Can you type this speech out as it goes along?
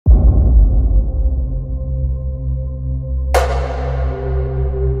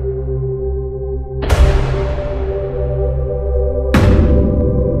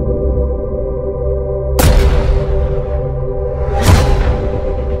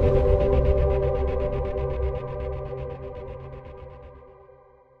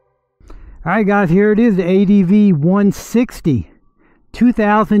All right, guys, here it is, the Adv160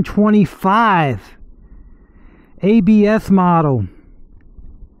 2025 ABS model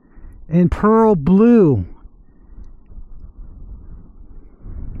in pearl blue.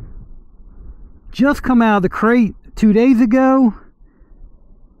 Just come out of the crate 2 days ago,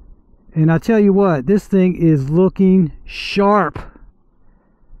 and I tell you what, this thing is looking sharp,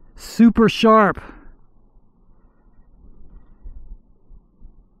 super sharp.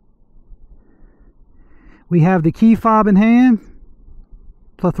 We have the key fob in hand,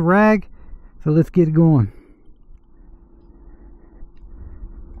 plus a rag, so let's get it going.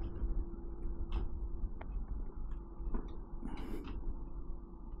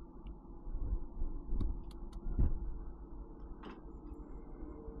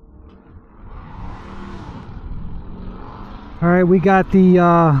 All right, we got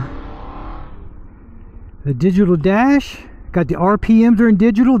the digital dash, got the RPMs are in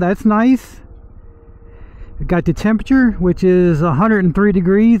digital, that's nice. Got the temperature, which is 103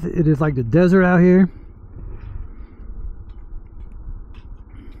 degrees. It is like the desert out here.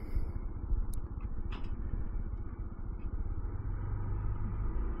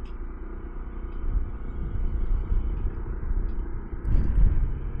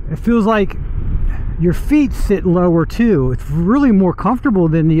 It feels like your feet sit lower too. It's really more comfortable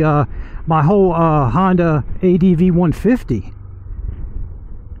than the my whole Honda Adv150.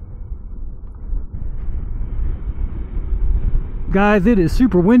 Guys, it is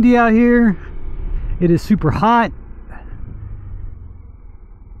super windy out here. It is super hot.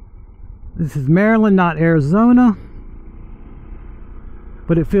 This is Maryland, not Arizona,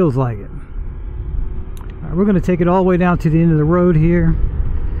 but it feels like it. All right, we're going to take it all the way down to the end of the road here.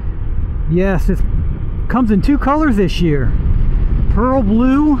 Yes, it comes in two colors this year, pearl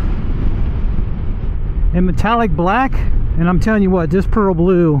blue and metallic black. And I'm telling you what, this pearl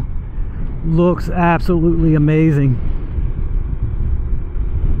blue looks absolutely amazing.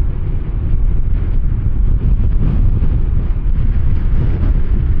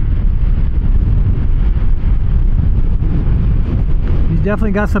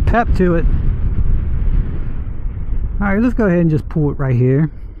 Definitely got some pep to it. All right, let's go ahead and just pull it right here.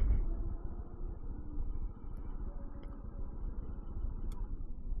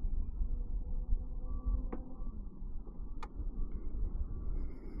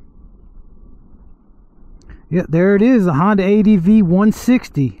 Yep, there it is, the Honda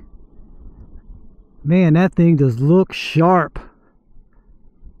Adv160. Man, that thing does look sharp.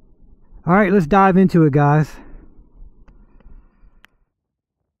 All right, let's dive into it, guys.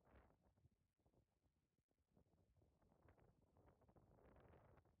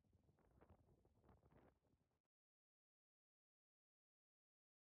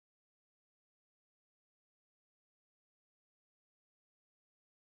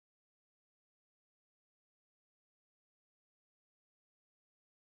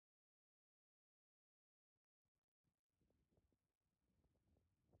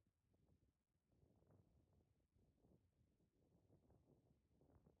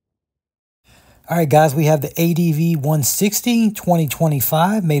 All right, guys, we have the Adv160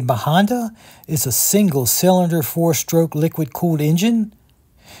 2025 made by Honda. It's a single cylinder 4-stroke liquid cooled engine.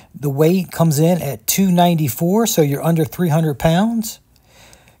 The weight comes in at 294, so you're under 300 pounds.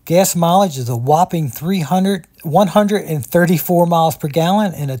 Gas mileage is a whopping 134 miles per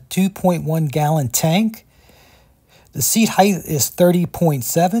gallon in a 2.1 gallon tank. The seat height is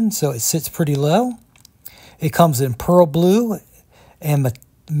 30.7, so it sits pretty low. It comes in pearl blue and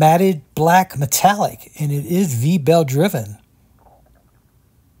matted black metallic, and it is V-bell driven.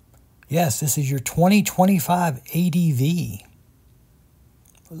 Yes, this is your 2025 ADV.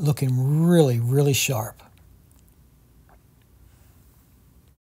 Looking really, really sharp.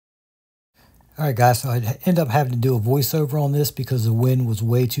 All right, guys, so I end up having to do a voiceover on this because the wind was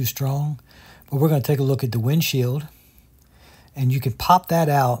way too strong. But we're going to take a look at the windshield, and you can pop that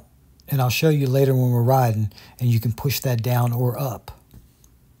out, and I'll show you later when we're riding, and you can push that down or up.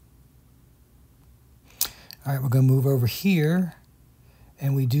 All right, we're going to move over here,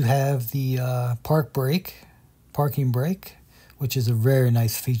 and we do have the parking brake, which is a very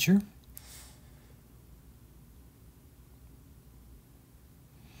nice feature.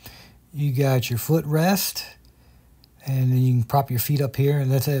 You got your footrest, and then you can prop your feet up here,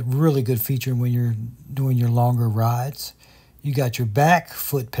 and that's a really good feature when you're doing your longer rides. You got your back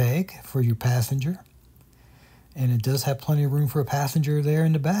foot peg for your passenger, and it does have plenty of room for a passenger there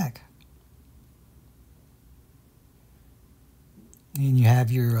in the back. And you have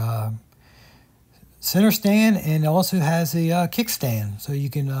your center stand, and it also has a kickstand, so you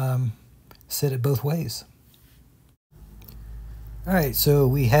can sit it both ways. All right, so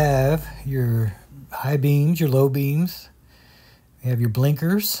we have your high beams, your low beams. We have your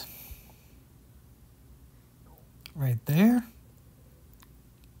blinkers right there.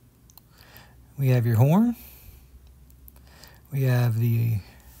 We have your horn. We have the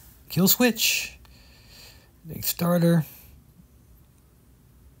kill switch, the starter,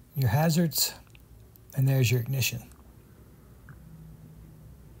 your hazards, and there's your ignition.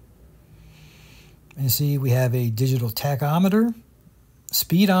 And see, we have a digital tachometer,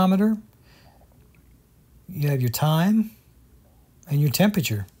 speedometer. You have your time and your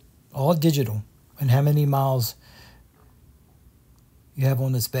temperature, all digital, and how many miles you have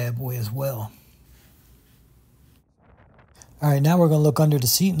on this bad boy as well. All right, now we're going to look under the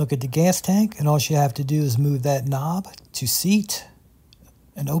seat and look at the gas tank, and all you have to do is move that knob to seat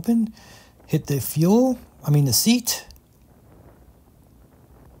and open, hit the the seat.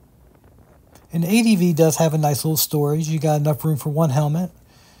 And the ADV does have a nice little storage. You got enough room for one helmet.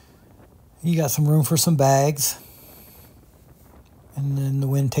 You got some room for some bags. And then the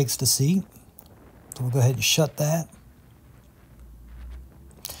wind takes the seat. So we'll go ahead and shut that.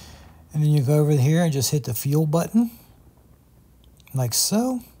 And then you go over here and just hit the fuel button, like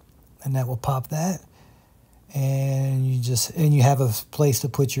so. And that will pop that. And you have a place to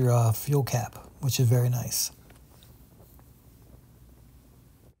put your fuel cap, which is very nice.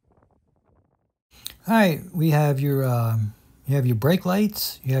 All right, we have your brake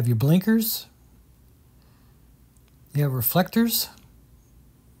lights, you have your blinkers, you have reflectors,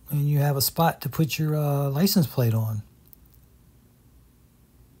 and you have a spot to put your license plate on.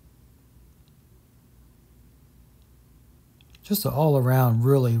 Just an all-around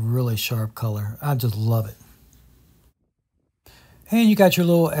really, really sharp color. I just love it. And you got your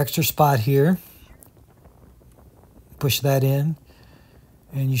little extra spot here. Push that in.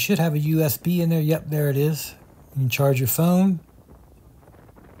 And you should have a USB in there. Yep, there it is. You can charge your phone.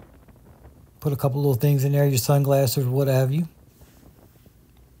 Put a couple little things in there, your sunglasses or what have you.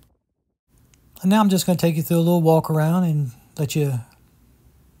 And now I'm just going to take you through a little walk around and let you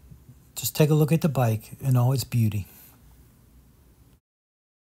just take a look at the bike in all its beauty.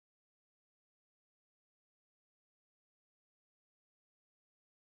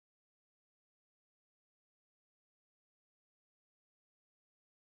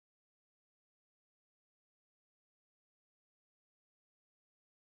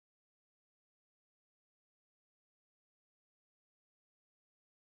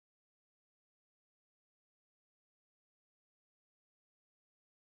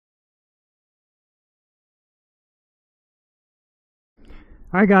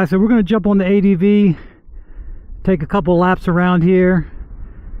 Alright guys, so we're going to jump on the ADV, take a couple laps around here.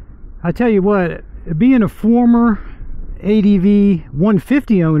 I tell you what, being a former ADV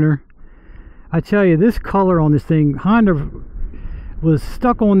 150 owner, I tell you, this color on this thing, Honda was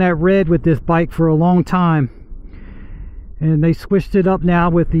stuck on that red with this bike for a long time. And they switched it up now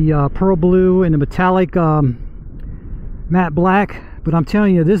with the pearl blue and the metallic matte black. But I'm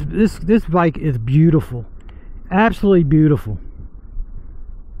telling you, this bike is beautiful. Absolutely beautiful.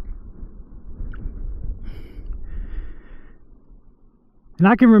 And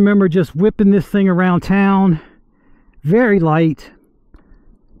I can remember just whipping this thing around town, very light,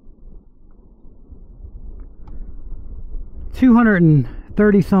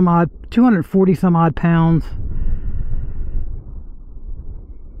 240 some odd pounds.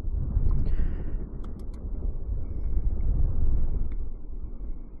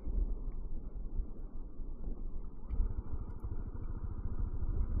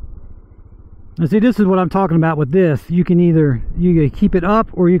 And see, this is what I'm talking about with this. You can keep it up,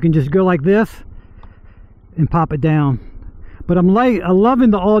 or you can just go like this and pop it down. But I'm loving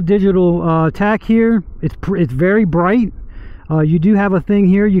the all digital tack here. It's very bright. You do have a thing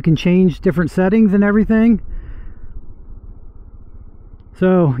here. You can change different settings and everything.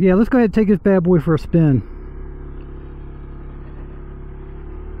 So yeah, let's go ahead and take this bad boy for a spin.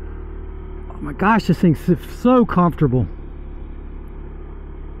 Oh my gosh, this thing's so comfortable.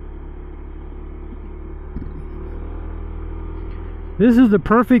 This is the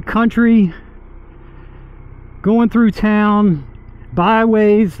perfect country, going through town,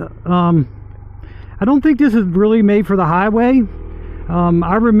 byways. I don't think this is really made for the highway.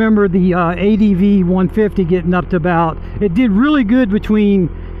 I remember the ADV 150 getting up to it did really good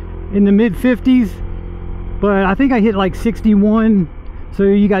in the mid 50s, but I think I hit like 61. So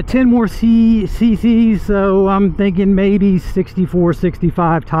you got 10 more cc's, so I'm thinking maybe 64,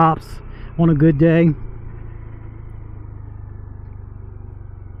 65 tops on a good day.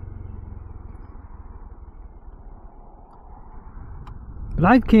 But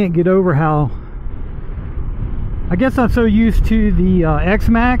I can't get over how I guess I'm so used to the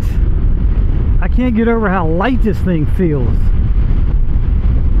X-Max, I can't get over how light this thing feels.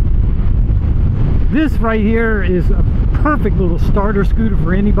 This right here is a perfect little starter scooter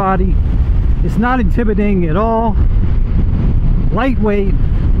for anybody. It's not intimidating at all. Lightweight,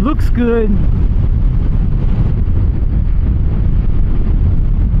 looks good.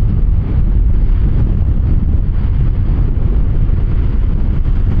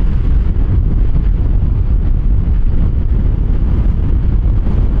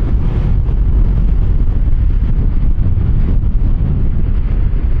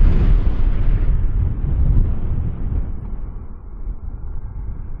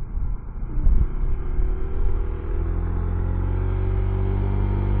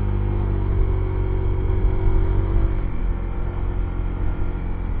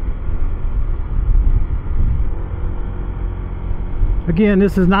 Again,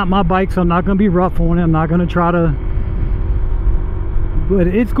 this is not my bike, so I'm not going to be rough on it. I'm not going to try to, but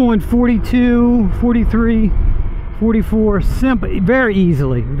it's going 42, 43, 44, simple, very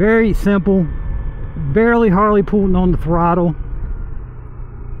easily, very simple, barely hardly pulling on the throttle.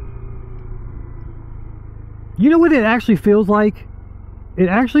 You know what it actually feels like? It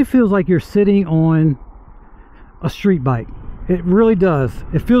actually feels like you're sitting on a street bike. It really does.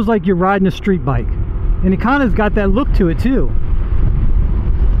 It feels like you're riding a street bike, and it kind of got that look to it too.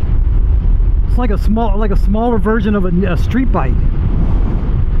 It's like a smaller version of a street bike.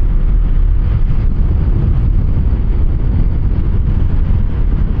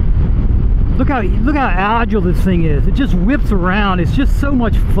 Look how agile this thing is. It just whips around. It's just so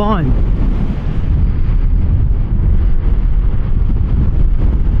much fun.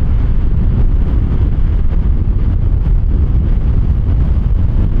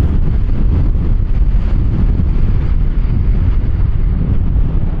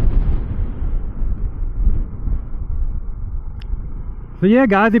 So yeah,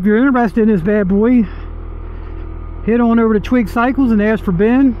 guys, if you're interested in this bad boy, head on over to Twig Cycles and ask for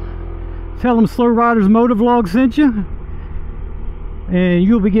Ben. Tell them Slow Riders Motovlog sent you, and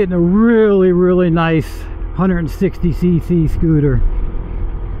you'll be getting a really nice 160cc scooter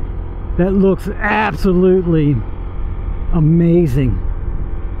that looks absolutely amazing.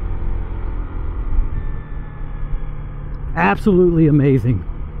 Absolutely amazing.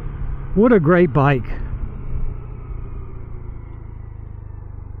 What a great bike.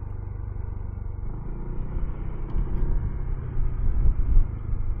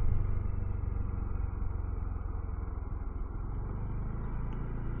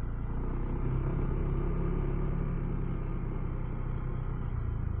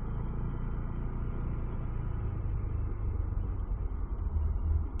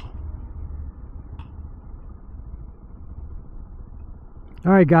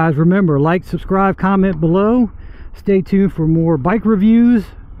 Alright guys, remember, like, subscribe, comment below. Stay tuned for more bike reviews,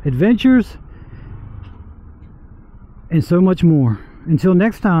 adventures, and so much more. Until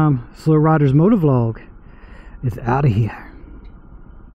next time, Slow Riders Motovlog is out of here.